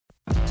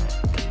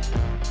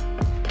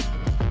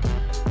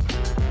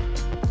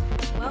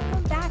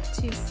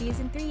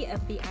Season 3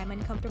 of the I'm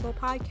Uncomfortable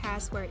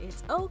podcast, where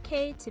it's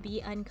okay to be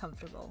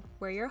uncomfortable.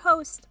 We're your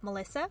hosts,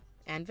 Melissa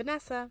and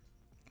Vanessa.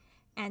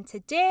 And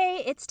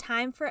today it's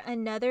time for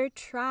another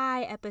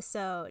try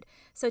episode.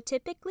 So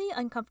typically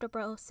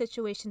uncomfortable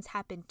situations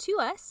happen to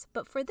us,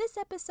 but for this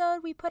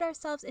episode we put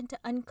ourselves into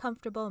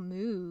uncomfortable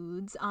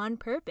moods on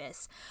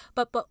purpose.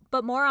 But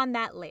more on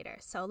that later.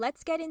 So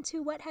let's get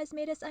into what has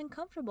made us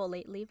uncomfortable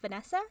lately.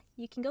 Vanessa,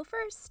 you can go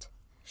first.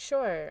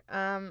 Sure.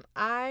 I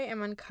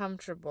am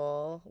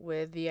uncomfortable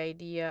with the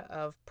idea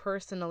of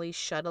personally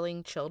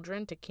shuttling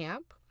children to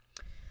camp.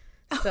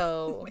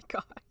 So oh my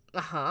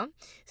god.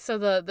 So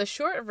the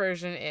short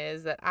version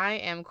is that I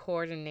am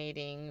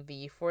coordinating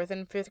the 4th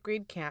and 5th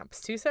grade camps,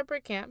 2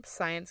 separate camps,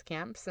 science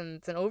camps, and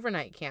it's an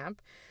overnight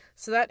camp.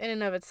 So that in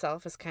and of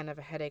itself is kind of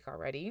a headache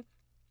already.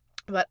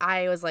 But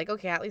I was like,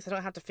 okay, at least I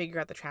don't have to figure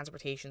out the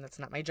transportation. That's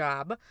not my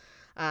job.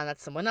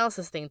 That's someone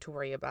else's thing to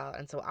worry about.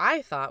 And so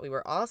I thought we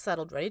were all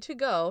settled, ready to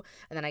go.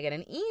 And then I get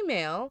an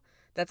email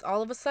that's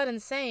all of a sudden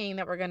saying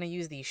that we're going to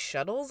use these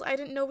shuttles I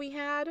didn't know we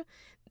had.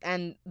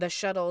 And the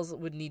shuttles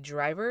would need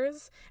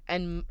drivers.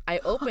 And I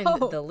opened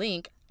the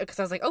link because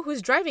I was like, oh,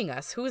 who's driving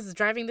us? Who is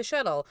driving the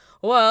shuttle?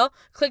 Well,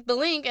 click the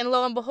link and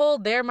lo and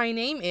behold, there my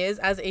name is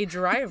as a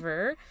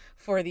driver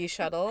for these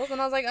shuttles.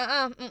 And I was like,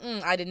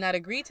 I did not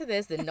agree to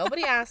this. Then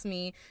nobody asked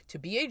me to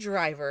be a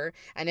driver.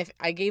 And if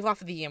I gave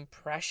off the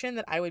impression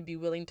that I would be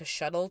willing to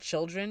shuttle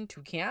children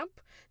to camp,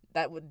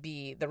 that would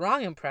be the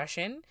wrong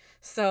impression.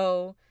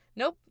 So,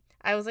 nope.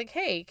 I was like,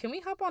 hey, can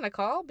we hop on a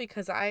call?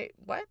 Because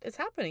what is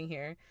happening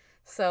here?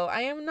 So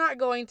I am not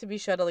going to be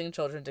shuttling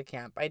children to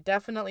camp. I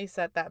definitely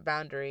set that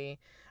boundary.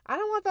 I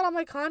don't want that on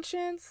my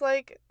conscience.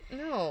 Like,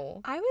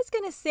 no. I was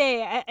going to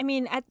say, I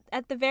mean,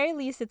 at the very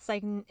least, it's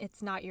like,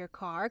 it's not your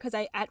car. Because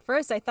at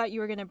first I thought you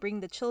were going to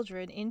bring the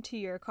children into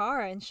your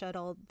car and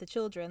shuttle the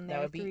children there.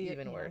 That would be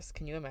even worse.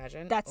 Can you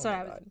imagine? That's what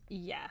I was,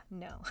 yeah,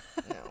 no.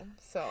 No.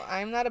 So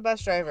I'm not a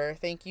bus driver.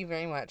 Thank you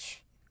very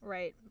much.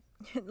 Right.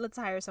 Let's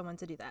hire someone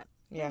to do that.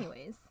 Yeah.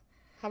 Anyways.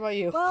 How about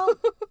you? Well,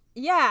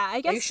 yeah, I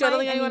guess. Are you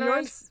shuttling anyone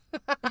around?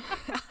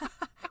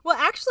 Well,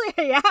 actually,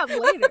 I am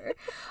later.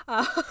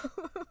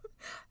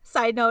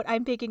 Side note,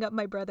 I'm picking up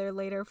my brother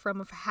later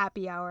from a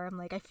happy hour. I'm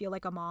like, I feel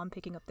like a mom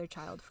picking up their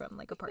child from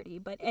like a party.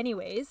 But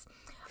anyways,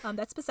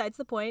 that's besides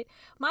the point.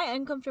 My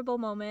uncomfortable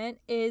moment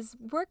is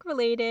work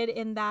related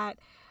in that,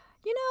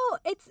 you know,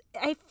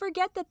 I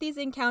forget that these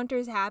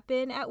encounters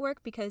happen at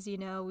work because, you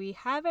know,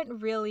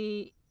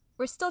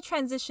 we're still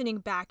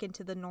transitioning back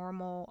into the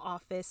normal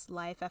office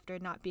life after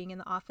not being in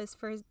the office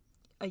for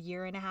a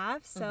year and a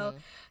half. So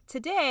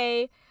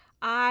today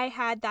I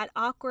had that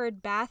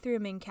awkward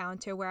bathroom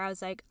encounter where I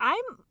was like,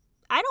 I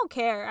don't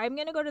care. I'm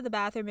going to go to the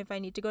bathroom if I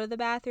need to go to the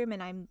bathroom.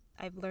 And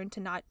I've learned to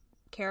not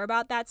care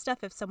about that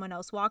stuff. If someone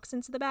else walks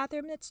into the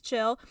bathroom, it's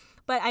chill.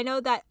 But I know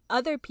that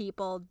other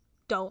people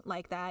don't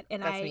like that.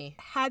 And That's me.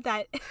 Had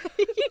that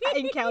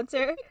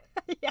encounter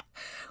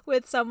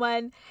with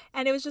someone,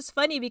 and it was just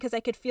funny because I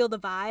could feel the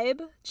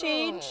vibe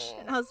change.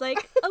 And I was like,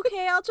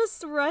 okay, I'll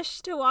just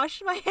rush to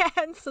wash my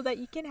hands so that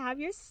you can have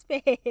your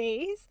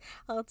space.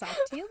 I'll talk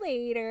to you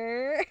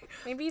later.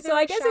 Maybe so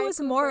I guess it was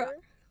more.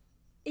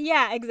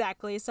 Yeah,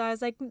 exactly. So I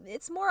was like,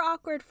 it's more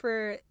awkward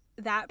for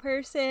that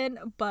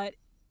person, but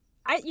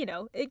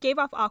it gave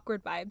off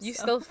awkward vibes. You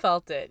still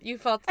felt it. You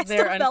felt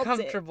their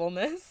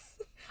uncomfortableness.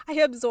 I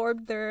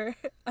absorbed their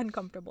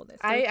uncomfortableness.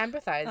 I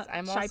empathize.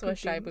 I'm also a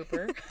shy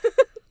pooper.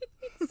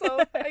 So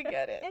I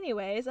get it.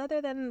 Anyways, other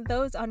than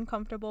those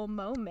uncomfortable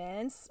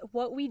moments,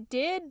 what we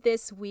did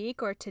this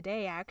week, or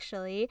today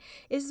actually,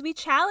 is we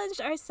challenged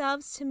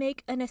ourselves to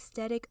make an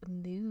aesthetic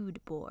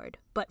mood board,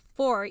 but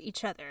for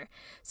each other.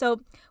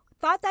 So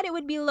thought that it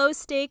would be a low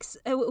stakes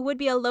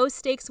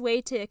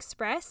way to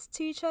express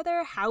to each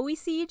other how we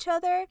see each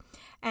other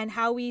and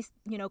how we,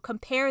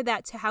 compare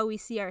that to how we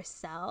see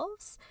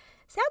ourselves.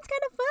 Sounds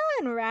kind of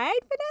fun, right,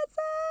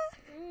 Vanessa?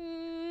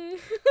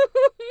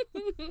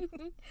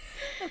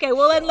 Okay,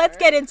 well, then let's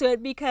get into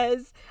it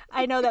because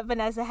I know that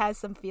Vanessa has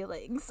some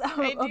feelings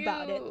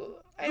about it.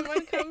 I'm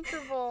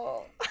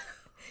uncomfortable.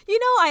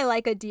 I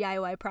like a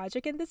DIY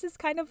project, and this is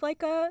kind of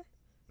like a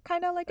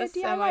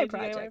DIY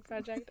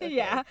project. Okay.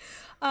 Yeah.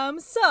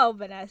 So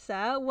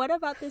Vanessa, what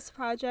about this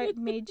project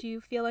made you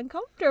feel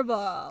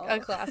uncomfortable? A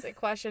classic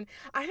question.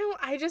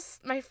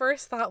 My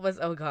first thought was,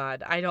 oh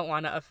God, I don't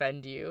want to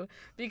offend you,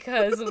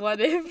 because what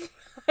if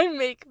I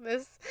make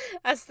this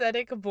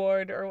aesthetic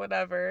board or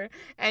whatever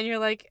and you're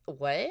like,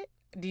 what?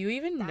 Do you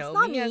even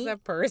know me as a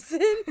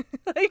person?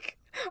 Like,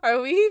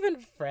 are we even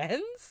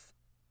friends?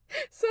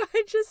 So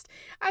I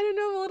don't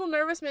know, I'm a little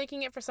nervous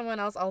making it for someone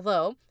else,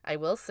 although I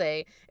will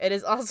say it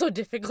is also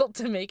difficult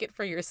to make it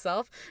for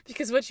yourself,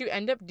 because what you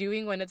end up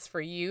doing when it's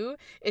for you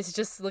is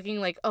just looking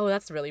like, oh,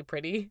 that's really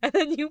pretty. And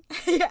then you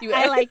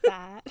I like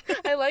that.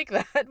 I like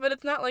that, but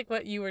it's not like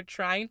what you were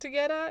trying to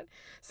get at.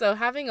 So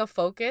having a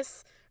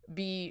focus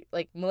be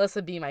like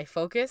Melissa be my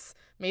focus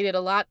made it a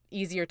lot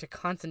easier to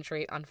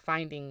concentrate on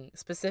finding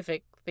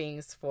specific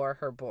things for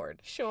her board.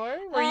 Sure.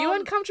 Were you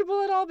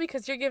uncomfortable at all?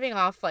 Because you're giving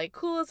off like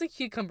cool as a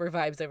cucumber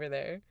vibes over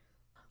there.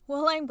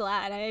 Well, I'm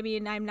glad. I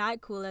mean, I'm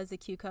not cool as a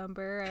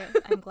cucumber.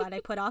 I'm glad I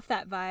put off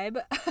that vibe.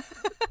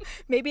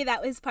 Maybe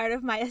that was part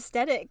of my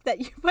aesthetic that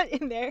you put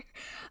in there,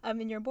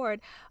 in your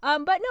board.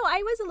 But no,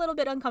 I was a little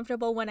bit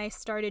uncomfortable when I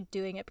started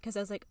doing it because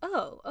I was like,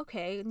 oh,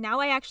 okay, now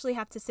I actually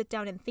have to sit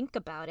down and think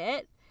about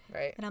it.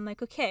 Right. And I'm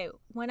like, okay,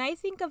 when I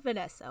think of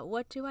Vanessa,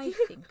 what do I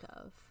think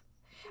of?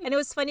 And it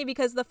was funny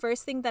because the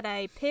first thing that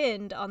I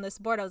pinned on this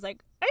board, I was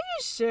like, are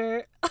you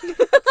sure?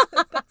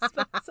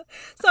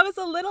 So I was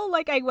a little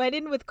like, I went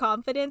in with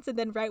confidence, and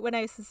then right when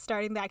I was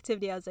starting the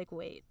activity, I was like,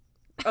 wait.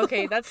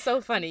 Okay, that's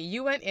so funny.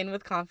 You went in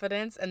with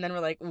confidence and then were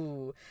like,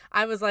 ooh.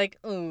 I was like,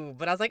 ooh.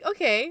 But I was like,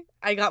 okay.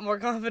 I got more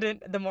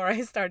confident the more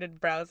I started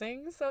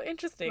browsing. So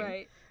interesting.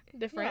 Right.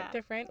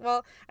 Different.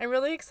 Well, I'm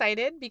really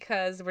excited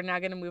because we're now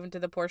going to move into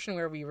the portion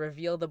where we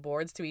reveal the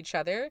boards to each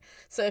other.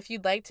 So if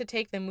you'd like to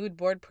take the mood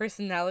board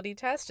personality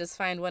test, just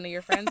find one of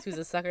your friends who's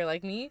a sucker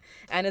like me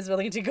and is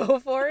willing to go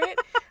for it.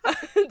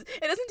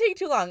 It doesn't take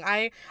too long.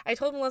 I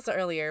told Melissa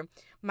earlier,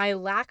 my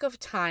lack of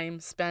time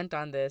spent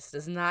on this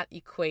does not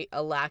equate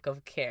a lack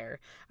of care.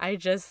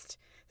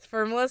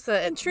 For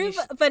Melissa, In true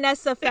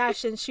Vanessa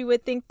fashion, she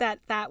would think that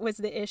that was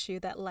the issue.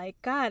 That like,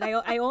 God,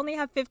 I only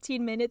have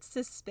 15 minutes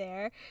to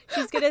spare.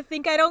 She's gonna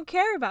think I don't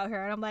care about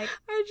her, and I'm like,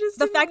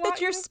 the fact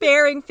that you're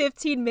sparing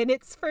 15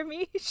 minutes for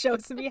me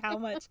shows me how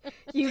much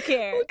you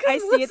care. Well, I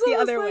see it the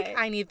other like, way.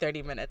 I need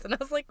 30 minutes, and I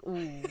was like,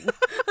 ooh,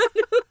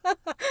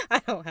 I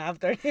don't have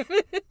 30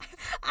 minutes.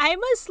 I'm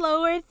a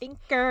slower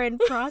thinker and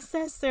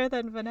processor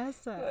than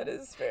Vanessa. That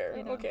is fair.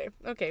 You know.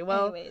 Okay.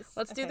 Well, Anyways,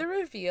 let's do the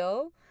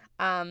reveal.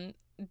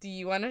 Do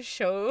you want to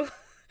show?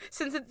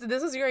 Since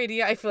this was your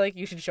idea, I feel like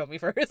you should show me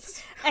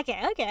first.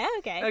 Okay.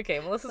 Okay,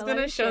 Melissa's So let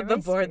gonna me show share the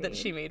my board that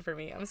screen. she made for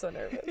me. I'm so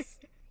nervous.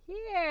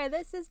 Here,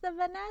 this is the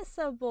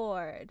Vanessa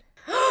board.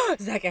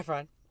 Zac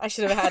Efron. I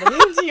should have had him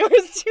into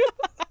yours too.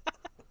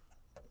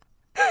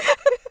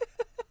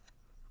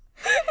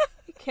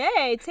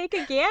 Okay, take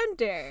a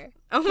gander.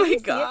 Oh Can my you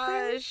see it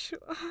there? gosh.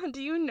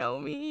 Do you know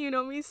me? You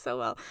know me so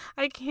well.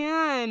 I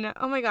can.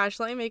 Oh my gosh,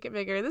 let me make it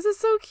bigger. This is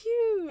so I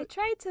cute.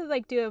 tried to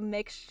like do a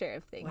mixture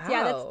of things.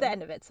 Yeah, that's Wow. the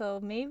end of it.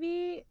 So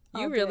maybe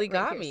I'll You do really it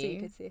right got here so you me.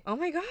 can see. Oh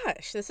my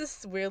gosh, this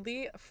is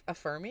really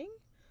affirming.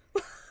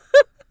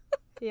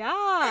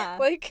 Yeah.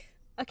 Like,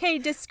 Okay,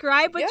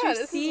 describe what Yeah, you're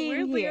this is seeing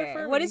weirdly here.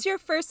 affirming. What is your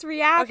first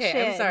reaction?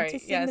 okay, I'm sorry. To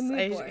seeing Yes, the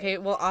mood board? okay.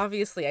 Well,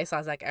 obviously, I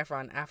saw Zac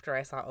Efron after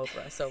I saw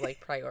Oprah, so like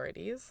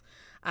priorities.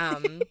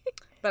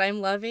 But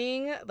I'm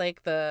loving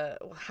like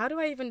how do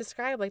I even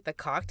describe like the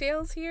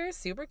cocktails here?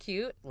 Super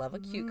cute. Love a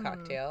cute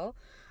cocktail.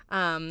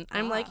 I'm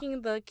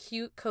liking the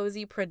cute,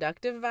 cozy,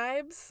 productive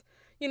vibes.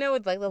 You know,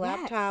 with like the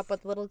laptop Yes.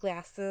 with little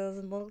glasses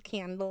and little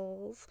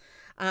candles.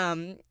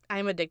 I'm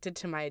addicted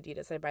to my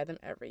Adidas. I buy them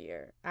every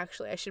year.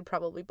 Actually, I should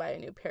probably buy a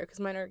new pair because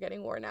mine are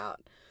getting worn out.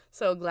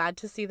 So glad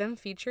to see them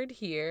featured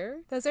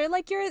here. Those are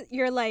like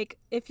your like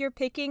if you're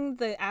picking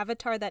the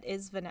avatar that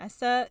is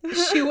Vanessa,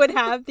 she would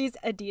have these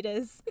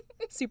Adidas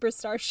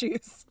superstar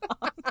shoes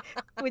on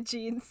with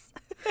jeans.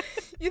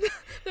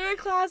 They're a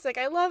classic.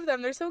 I love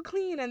them. They're so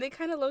clean and they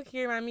kind of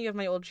low-key remind me of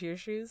my old cheer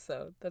shoes.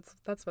 So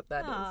that's what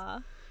that is. Aw,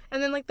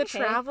 And then like the Okay.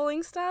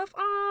 traveling stuff.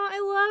 Oh, I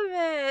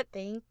love it.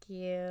 Thank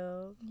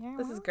you. you're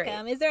This is great.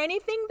 welcome. Is there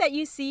anything that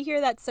you see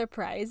here that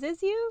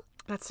surprises you,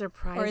 That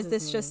surprises or is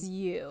this me. just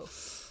you?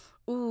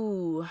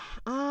 Ooh,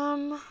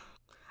 I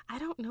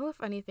don't know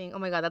if anything. Oh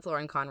my God, that's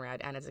Lauren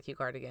Conrad, and it's a cute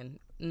cardigan.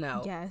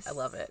 No, Yes. I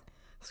love it.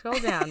 Scroll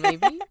down,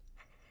 maybe.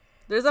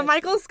 There's a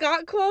Michael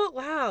Scott quote.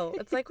 Wow,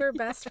 it's like we're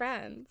best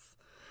friends.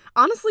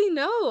 Honestly,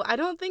 no, I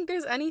don't think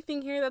there's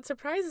anything here that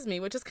surprises me,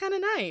 which is kind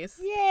of nice.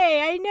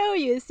 Yay! I know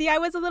you. See, I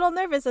was a little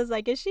nervous. I was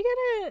like, is she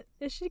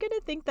gonna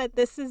think that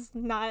this is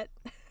not?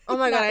 Oh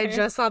my not God, I her?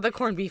 just saw the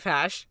corned beef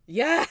hash.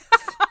 Yes.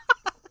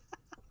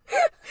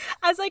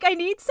 I was like, I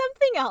need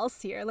something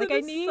else here. Like, That I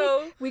is need.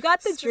 so We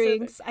got the specific.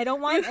 drinks. I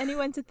don't want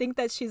anyone to think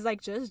that she's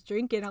like just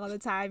drinking all the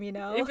time. You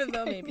know. Even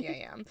though maybe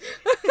I am.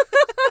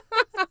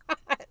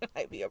 It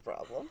might be a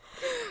problem.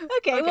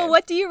 Okay, Okay. well,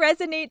 what do you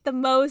resonate the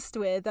most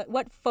with?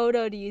 What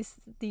photo do you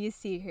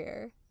see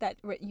here that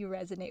you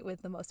resonate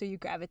with the most, or you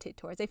gravitate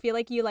towards? I feel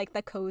like you like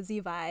the cozy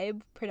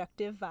vibe,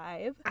 productive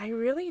vibe, I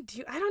really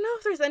do. I don't know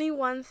if there's any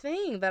one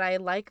thing that I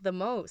like the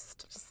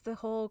most. just the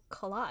whole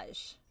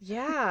collage.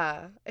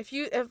 Yeah.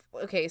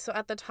 Okay, so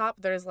at the top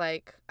there's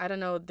like, I don't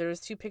know, there's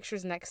two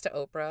pictures next to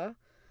Oprah.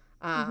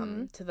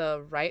 To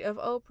the right of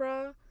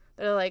Oprah,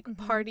 they're like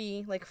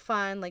party, like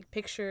fun, like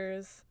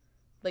pictures,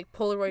 like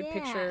Polaroid Yeah.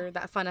 picture,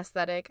 that fun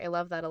aesthetic. I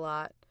love that a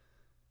lot.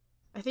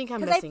 I think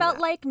I'm Because I missing felt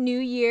that. like New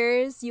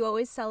Year's, you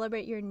always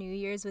celebrate your New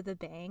Year's with a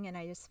bang, and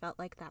I just felt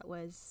like that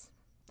was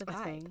the a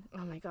vibe. thing.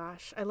 Oh my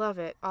gosh, I love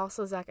it.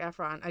 Also Zac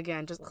Efron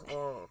again, just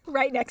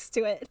Right next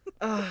to it.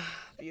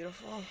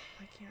 beautiful.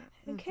 I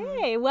can't.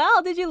 Okay,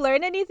 well, did you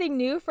learn anything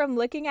new from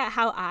looking at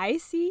how I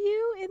see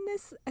you in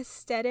this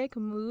aesthetic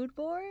mood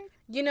board?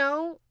 You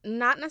know,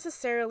 not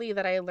necessarily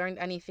that I learned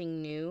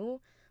anything new,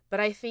 but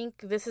I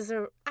think this is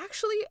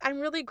actually, I'm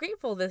really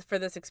grateful for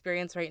this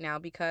experience right now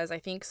because I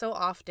think so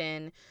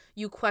often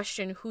you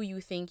question who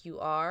you think you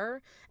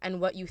are and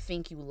what you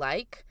think you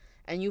like.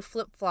 and you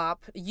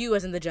flip-flop, you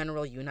as in the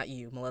general you, not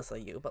you, Melissa,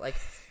 you, but like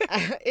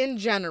in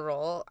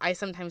general, I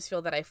sometimes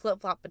feel that I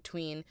flip-flop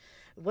between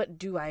what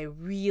do I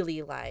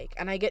really like?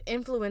 And I get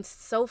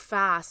influenced so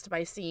fast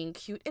by seeing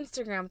cute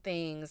Instagram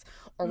things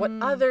or what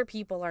other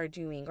people are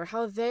doing or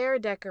how they're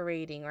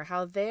decorating or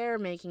how they're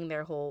making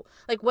their whole,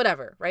 like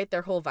whatever, right?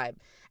 Their whole vibe.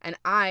 And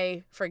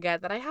I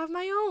forget that I have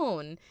my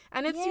own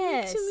and it's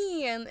unique to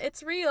me and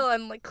it's real.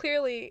 And like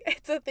clearly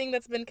it's a thing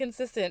that's been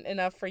consistent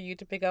enough for you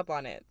to pick up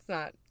on it. It's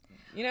not,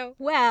 you know?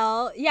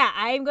 Well, yeah,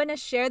 I'm going to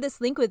share this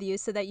link with you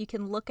so that you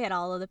can look at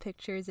all of the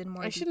pictures in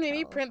more I should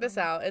maybe print this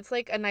out. It's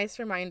like a nice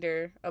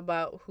reminder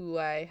about who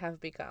I have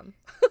become.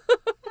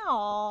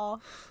 Aw,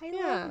 I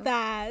love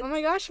that. Oh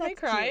my gosh, am I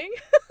crying?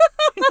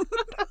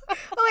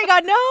 Oh my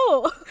god,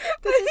 no!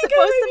 This is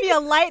supposed to be a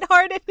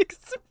lighthearted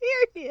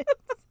experience.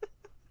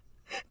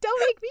 Don't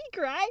make me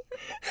cry.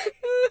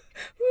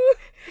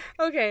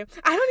 Okay.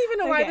 I don't even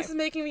know why this is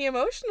making me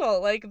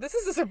emotional. Like, this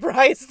is a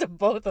surprise to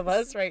both of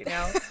us right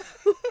now.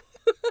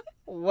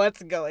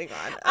 What's going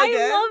on? Again?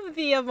 I love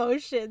the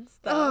emotions,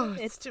 though. Oh,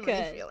 it's too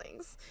many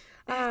feelings.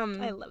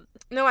 I love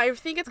it. No, I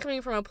think it's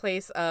coming from a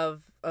place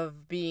of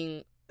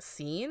being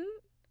seen.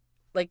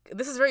 Like,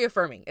 this is very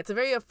affirming. It's a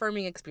very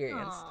affirming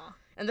experience. Aww.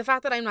 And the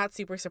fact that I'm not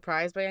super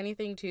surprised by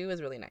anything, too,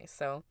 is really nice.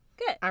 So,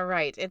 good. All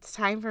right. It's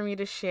time for me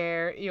to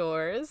share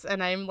yours.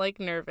 And I'm, like,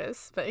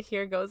 nervous. But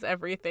here goes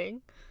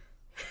everything.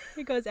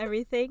 Here goes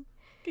everything.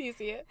 Can you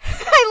see it?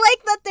 I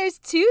like that there's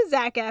 2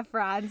 Zac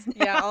Efrons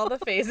now. Yeah, all the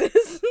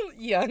phases.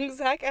 Young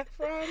Zac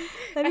Efron.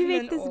 Let me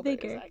make this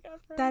bigger. Zac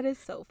Efron. That is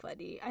so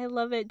funny. I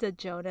love it. The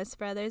Jonas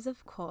Brothers,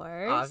 of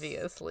course.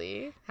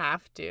 Obviously.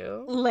 Have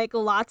to. Like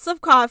lots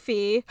of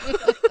coffee.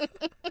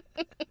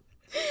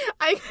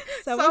 I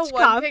so saw much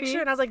one coffee. picture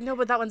and I was like, no,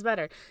 but that one's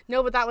better.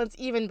 No, but that one's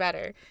even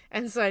better.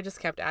 And so I just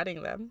kept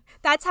adding them.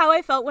 That's how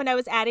I felt when I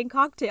was adding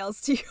cocktails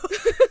to you.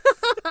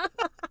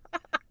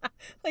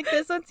 Like,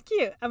 this one's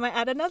cute. I might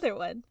add another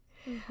one.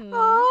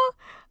 Oh,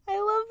 I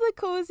love the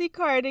cozy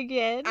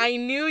cardigan. I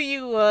knew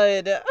you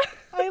would.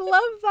 I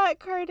love that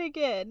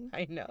cardigan.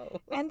 I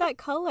know. And that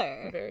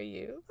color. Very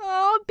you.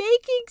 Oh,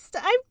 baking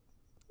stuff.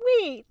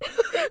 Wait.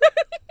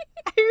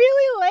 I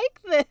really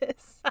like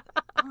this.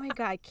 Oh my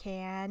god,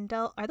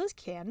 candle. Are those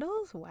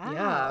candles? Wow.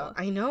 Yeah,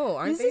 I know.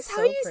 Aren't they This is so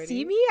how you pretty?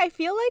 see me? I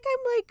feel like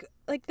I'm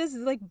like this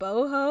is like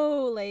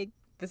boho, like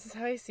This is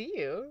how I see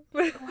you.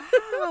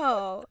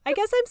 wow. I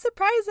guess I'm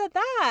surprised at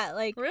that.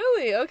 Like,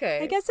 really? Okay.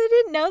 I guess I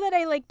didn't know that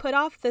I like put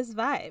off this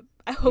vibe.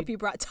 I hope you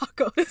brought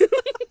tacos.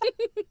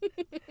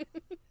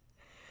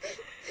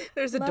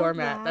 There's a Love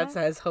doormat that that.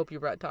 says "Hope you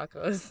brought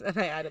tacos," and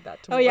I added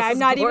that to. Oh yeah, I'm Melissa's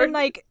not board. even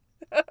like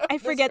I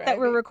forget that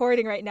we're Describing.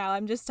 recording right now.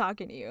 I'm just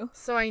talking to you.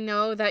 So I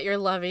know that you're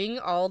loving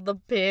all the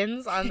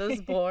pins on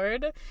this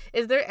board.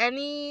 Is there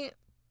any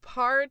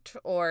part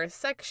or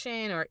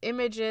section or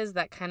images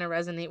that kind of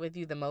resonate with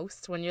you the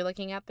most when you're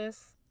looking at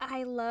this?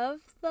 I love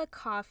the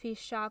coffee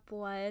shop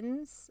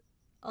ones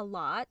a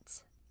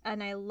lot,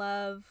 and I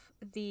love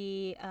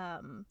the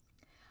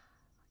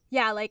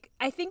yeah, like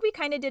I think we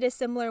kind of did a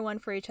similar one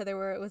for each other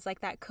where it was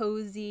like that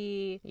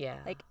cozy, Yeah.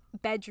 like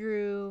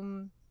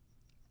bedroom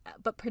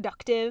but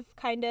productive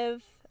kind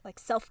of like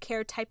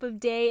self-care type of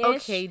day-ish.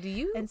 Okay, do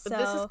you And this is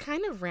so-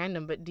 kind of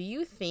random, but do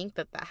you think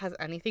that has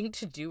anything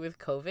to do with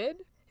COVID?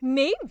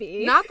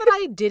 Maybe. Not that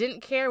I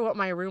didn't care what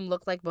my room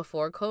looked like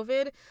before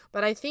COVID,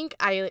 but I think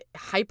I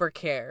hyper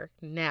care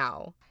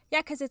now. Yeah,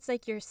 because it's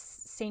like your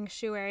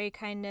sanctuary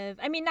kind of.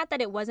 I mean, not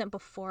that it wasn't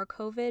before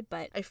COVID,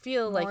 but I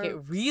feel like More it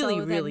really, so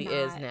than really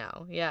is not.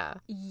 now. Yeah.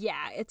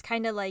 yeah, it's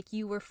kind of like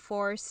you were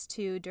forced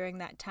to, during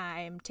that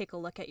time, take a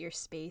look at your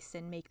space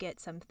and make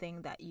it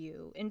something that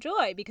you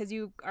enjoy because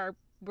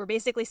we're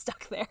basically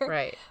stuck there.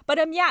 Right. But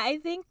yeah, I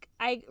think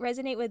I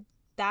resonate with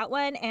that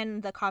one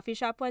and the coffee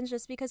shop ones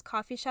just because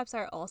coffee shops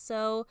are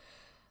also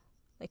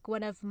like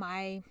one of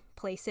my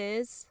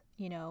places,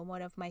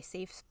 one of my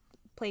safe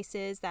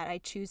places that I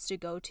choose to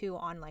go to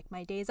on like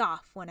my days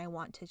off when I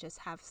want to just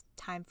have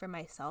time for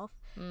myself.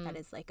 That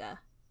is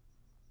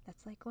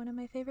that's like one of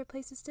my favorite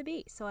places to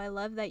be. So I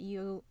love that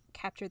you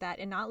capture that,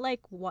 and not like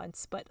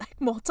once, but like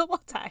multiple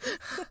times.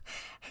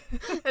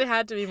 It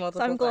had to be multiple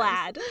So I'm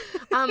times.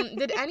 glad.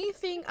 Did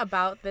anything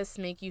about this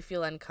make you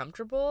feel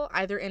uncomfortable,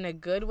 either in a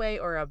good way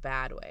or a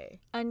bad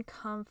way?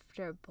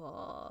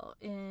 Uncomfortable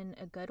in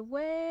a good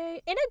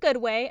way. In a good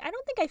way. I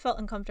don't think I felt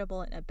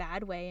uncomfortable in a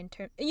bad way.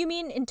 You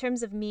mean in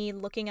terms of me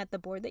looking at the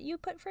board that you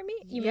put for me?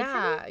 You made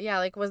for me? Yeah.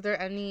 Like, was there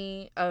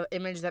any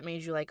image that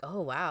made you like,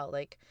 oh wow,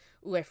 like,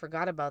 ooh, I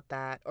forgot about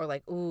that, or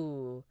like,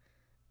 ooh,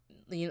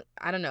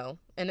 I don't know,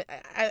 and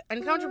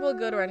uncomfortable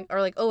good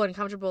or like, oh,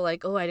 uncomfortable,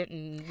 like, oh, I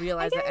didn't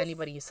realize that guess-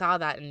 anybody saw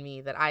that in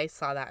me, that I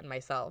saw that in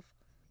myself.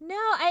 No,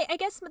 I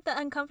guess the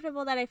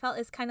uncomfortable that I felt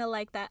is kind of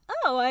like that.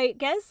 Oh, I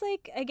guess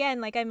like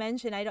again, like I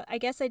mentioned, I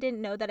guess I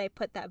didn't know that I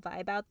put that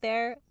vibe out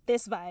there.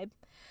 This vibe.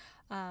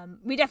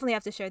 We definitely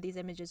have to share these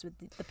images with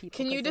the people.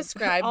 Can you 'cause that's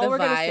describe all the we're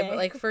gonna vibe? say.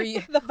 Like, for you,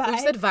 The we've vibe.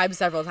 said vibe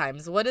several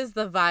times. What is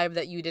the vibe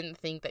that you didn't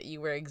think that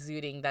you were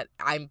exuding that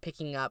I'm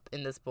picking up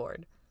in this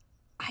board?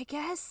 I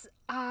guess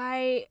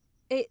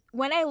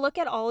when I look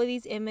at all of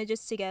these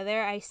images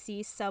together, I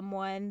see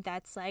someone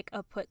that's like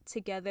a put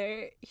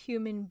together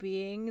human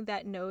being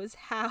that knows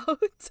how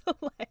to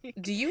like.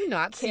 Do you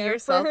not see care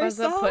yourself for as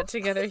a herself? put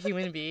together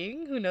human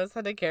being who knows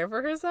how to care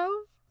for herself?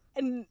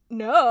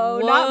 No,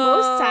 not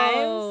most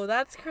Oh, times.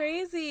 that's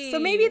crazy. So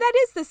maybe that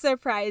is the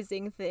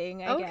surprising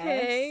thing, I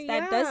Okay,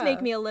 guess. That does make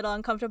yeah. me a little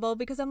uncomfortable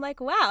because I'm like,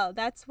 wow,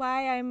 that's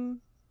why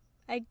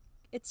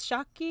it's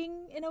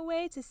shocking in a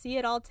way to see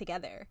it all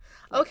together.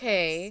 like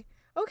Okay.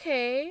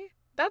 Okay.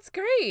 That's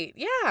great.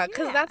 Yeah,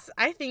 because Yeah. that's,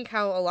 I think,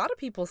 how a lot of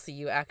people see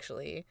you,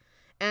 actually.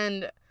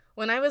 And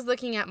when I was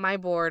looking at my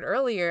board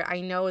earlier,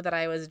 I know that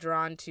I was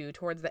drawn to,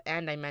 towards the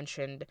end, I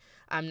mentioned,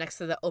 next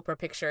to the Oprah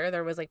picture,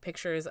 there was, like,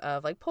 pictures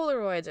of, like,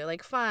 Polaroids or,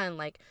 like, fun,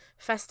 like,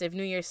 festive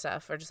New Year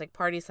stuff or just, like,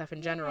 party stuff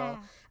in general.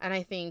 Yeah. And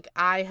I think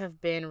I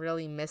have been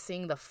really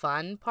missing the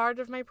fun part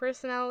of my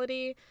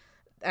personality.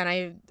 And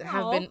I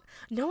have Aw. been,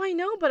 no, I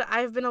know, but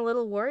I've been a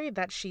little worried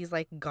that she's,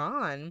 like,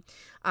 gone.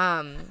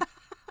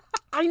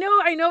 I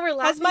know we're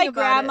laughing Has my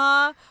about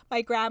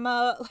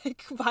grandma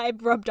like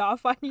vibe rubbed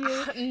off on you?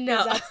 it. 'Cause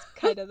No, that's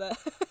kind of the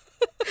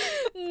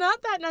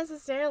not that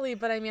necessarily,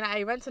 but I mean,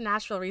 I went to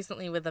Nashville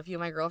recently with a few of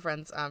my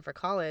girlfriends from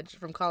college,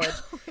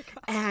 Oh my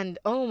god. and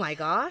oh my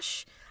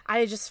gosh,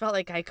 I just felt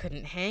like I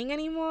couldn't hang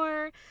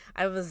anymore.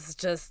 I was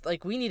just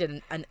like, we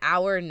needed an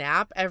hour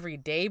nap every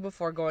day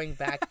before going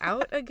back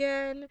out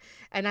again,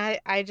 and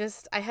I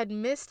had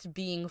missed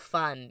being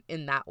fun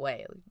in that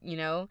way, you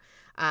know.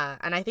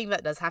 And I think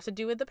that does have to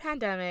do with the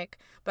pandemic,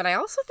 but I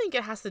also think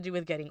it has to do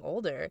with getting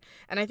older.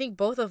 And I think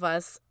both of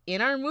us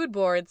in our mood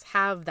boards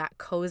have that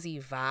cozy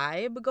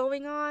vibe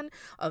going on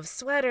of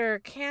sweater,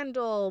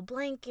 candle,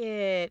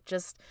 blanket,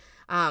 just,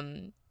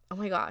 oh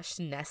my gosh,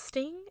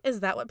 nesting?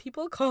 Is that what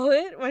people call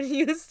it when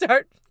you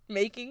start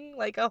making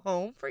like a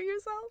home for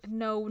yourself?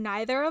 No,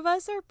 neither of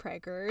us are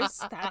preggers.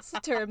 That's the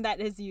term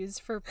that is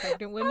used for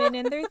pregnant women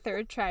in their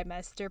third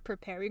trimester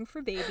preparing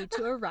for baby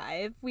to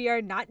arrive. We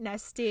are not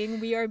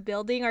nesting. We are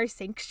building our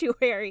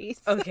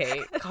sanctuaries.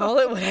 Okay, call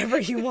it whatever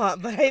you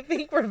want, but I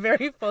think we're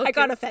very focused. I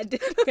got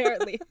offended,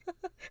 apparently.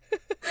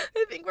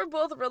 I think we're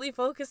both really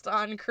focused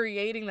on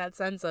creating that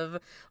sense of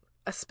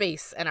a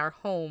space and our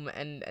home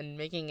and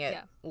making it,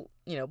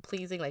 you know,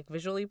 pleasing, like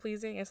visually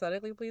pleasing,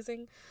 aesthetically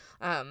pleasing.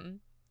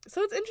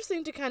 So it's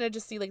interesting to kind of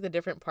just see like the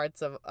different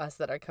parts of us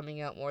that are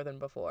coming out more than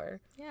before.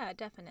 Yeah,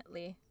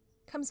 definitely.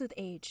 Comes with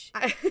age.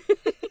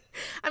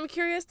 I'm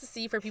curious to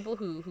see for people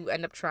who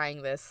end up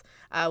trying this,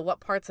 what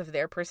parts of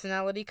their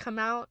personality come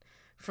out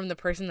from the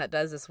person that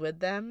does this with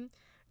them.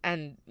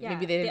 And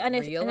maybe they didn't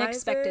realize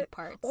unexpected it,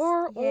 parts.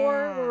 or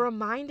were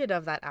reminded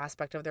of that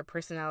aspect of their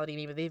personality.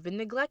 Maybe they've been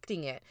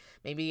neglecting it.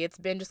 Maybe it's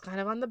been just kind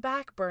of on the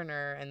back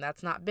burner, and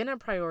that's not been a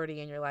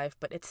priority in your life,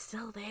 but it's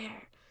still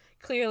there.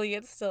 Clearly,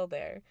 it's still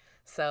there.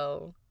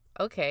 So,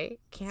 okay,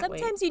 can't wait.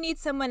 Sometimes you need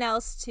someone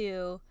else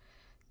to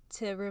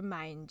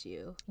remind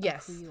you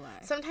Yes. of who you are.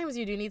 Sometimes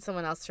you do need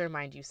someone else to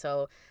remind you.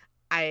 So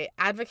I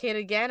advocate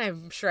again.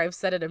 I'm sure I've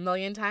said it a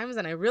million times,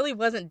 and I really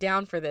wasn't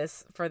down for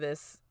this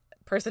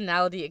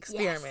personality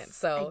experiment. Yes,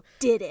 So I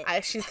did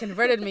it. she's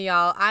converted me,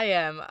 y'all. I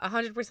am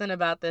 100%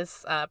 about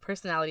this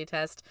personality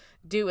test.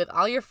 Do it with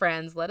all your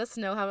friends. Let us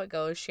know how it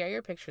goes. Share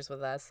your pictures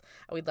with us.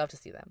 We'd love to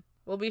see them.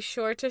 We'll be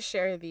sure to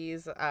share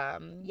these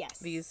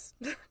these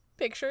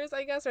pictures,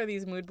 I guess, or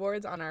these mood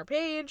boards on our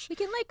page. We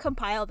can like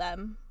compile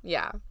them.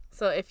 Yeah.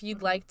 So if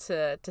you'd like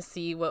to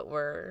see what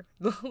we're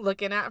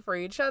looking at for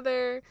each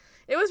other,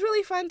 it was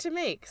really fun to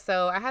make.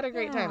 So I had a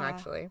great time,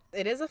 actually.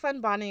 It is a fun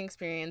bonding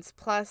experience.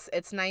 Plus,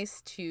 it's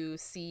nice to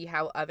see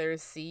how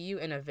others see you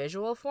in a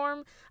visual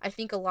form. I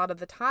think a lot of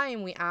the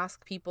time we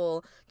ask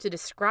people to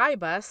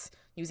describe us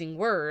using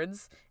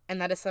words, and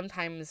that is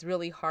sometimes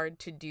really hard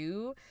to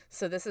do.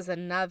 So this is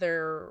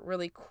another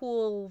really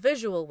cool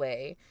visual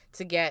way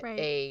to get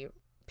a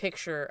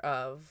picture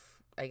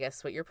of, I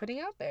guess, what you're putting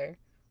out there.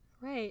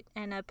 Right.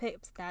 And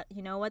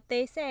you know what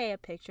they say, a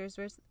picture's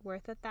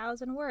worth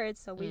 1,000 words.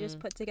 So we just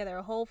put together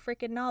a whole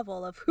freaking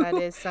novel of who That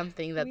is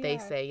something that they are.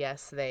 say.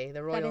 Yes, the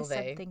royal That is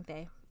they. something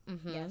they.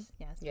 Mhm.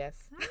 Yes.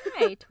 Yes.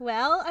 All right.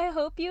 Well, I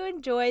hope you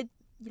enjoyed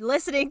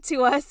listening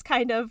to us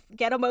kind of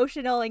get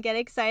emotional and get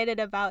excited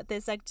about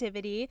this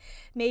activity.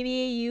 Maybe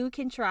you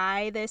can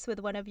try this with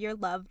one of your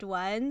loved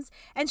ones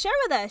and share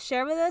with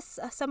us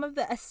some of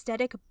the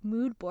aesthetic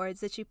mood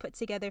boards that you put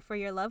together for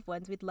your loved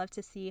ones. We'd love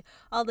to see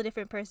all the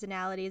different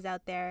personalities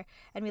out there,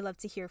 and we love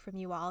to hear from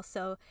you all.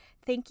 So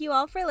thank you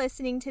all for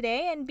listening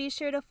today, and be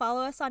sure to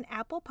follow us on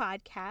Apple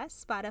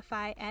Podcasts,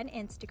 Spotify, and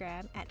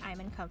Instagram at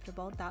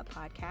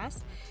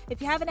imuncomfortable.podcast.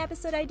 If you have an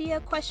episode idea,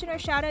 question, or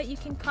shout out, you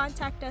can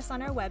contact us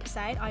on our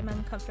website,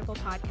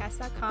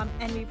 imuncomfortablepodcast.com,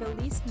 and we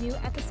release new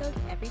episodes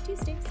every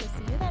Tuesday, so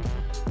see you then.